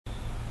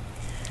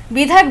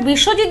বিধায়ক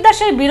বিশ্বজিৎ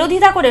দাসের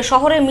বিরোধিতা করে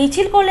শহরে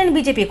মিছিল করলেন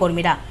বিজেপি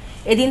কর্মীরা।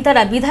 এদিন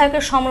তারা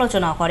বিধায়কের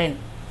সমালোচনা করেন।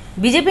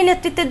 বিজেপি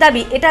নেতৃত্বের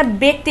দাবি এটা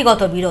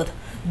ব্যক্তিগত বিরোধ,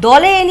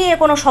 দলে এ নিয়ে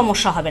কোনো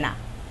সমস্যা হবে না।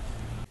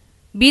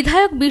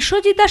 বিধায়ক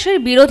বিশ্বজিৎ দাসের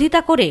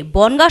বিরোধিতা করে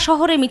বনগাঁ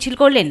শহরে মিছিল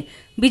করলেন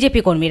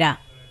বিজেপি কর্মীরা।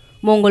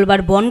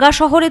 মঙ্গলবার বনগাঁ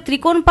শহরে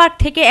ত্রিকোণ পার্ক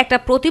থেকে একটা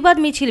প্রতিবাদ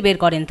মিছিল বের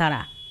করেন তারা।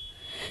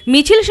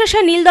 মিছিল শেষে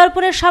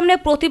নীলদর্পণের সামনে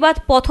প্রতিবাদ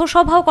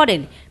পথসভাও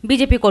করেন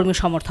বিজেপি কর্মী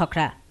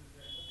সমর্থকরা।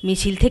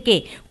 মিছিল থেকে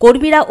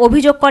কর্মীরা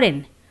অভিযোগ করেন,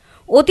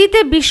 অতীতে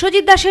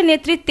বিশ্বজিৎ দাসের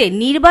নেতৃত্বে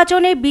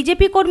নির্বাচনে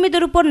বিজেপি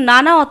কর্মীদের উপর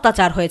নানা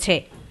অত্যাচার হয়েছে।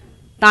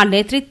 তার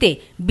নেতৃত্বে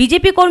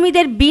বিজেপি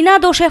কর্মীদের বিনা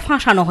দোষে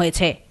ফাঁসানো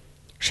হয়েছে।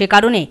 সে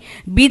কারণে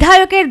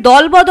বিধায়কের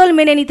দলবদল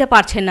মেনে নিতে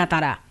পারছেন না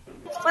তারা।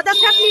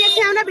 পদক্ষেপ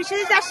নিয়েছে, আমরা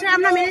বিশ্বজিৎ দাসকে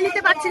আমরা মেনে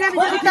নিতে পারছি না।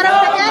 বিজেপির তরফ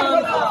থেকে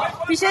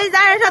বিশ্বজিৎ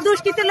দাস একটা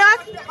দুষ্কৃতী লোক,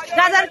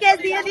 গাজার কেস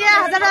দিয়ে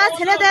হাজার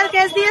ছেলেদের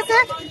কেস দিয়েছে।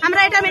 আমরা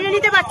এটা মেনে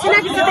নিতে পারছি না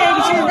কিছুতে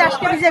বিশ্বজিৎ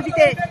দাসকে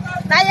বিজেপিতে।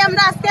 তাই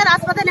আমরা আজকে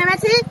রাজপথে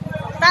নেমেছি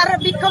তার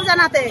বিক্ষোভ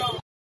জানাতে।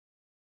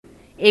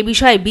 এ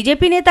বিষয়ে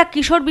বিজেপি নেতা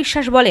কিশোর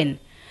বিশ্বাস বলেন,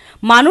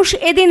 মানুষ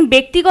এদিন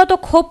ব্যক্তিগত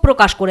ক্ষোভ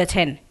প্রকাশ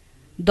করেছেন,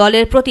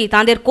 দলের প্রতি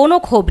তাঁদের কোনো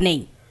ক্ষোভ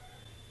নেই।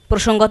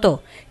 প্রসঙ্গত,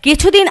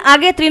 কিছুদিন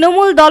আগে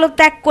তৃণমূল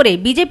দলত্যাগ করে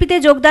বিজেপিতে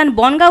যোগদান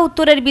বনগাঁ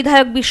উত্তরের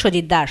বিধায়ক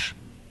বিশ্বজিৎ দাস।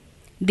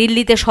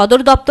 দিল্লিতে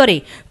সদর দপ্তরে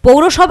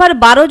পৌরসভার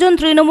 12 জন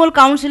তৃণমূল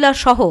কাউন্সিলর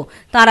সহ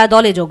তাঁরা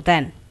দলে যোগ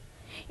দেন।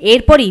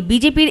 এরপরই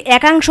বিজেপির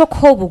একাংশ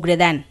ক্ষোভ উগরে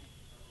দেন।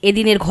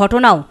 এদিনের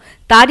ঘটনাও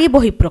তারই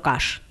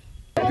বহিঃপ্রকাশ।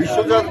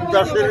 বিশ্বজিৎ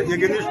দাসের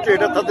এগেনিস্টে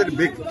এটা তাদের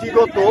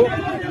ব্যক্তিগত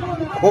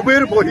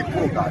ক্ষোভের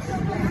বহিঃপ্রকাশ,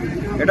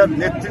 এটা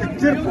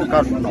নেতৃত্বের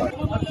প্রকাশ নয়।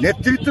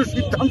 নেতৃত্বের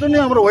সিদ্ধান্ত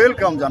নিয়ে আমরা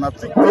ওয়েলকাম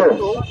জানাচ্ছি,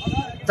 কিন্তু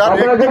তার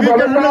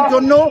রেকটিফিকেশনের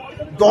জন্য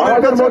দলের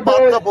কাছে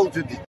বার্তা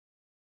পৌঁছে দিই।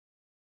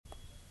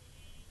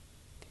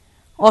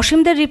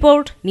 অসীমদের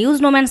রিপোর্ট, নিউজ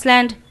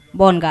নোম্যান্সল্যান্ড,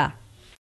 বনগাঁ।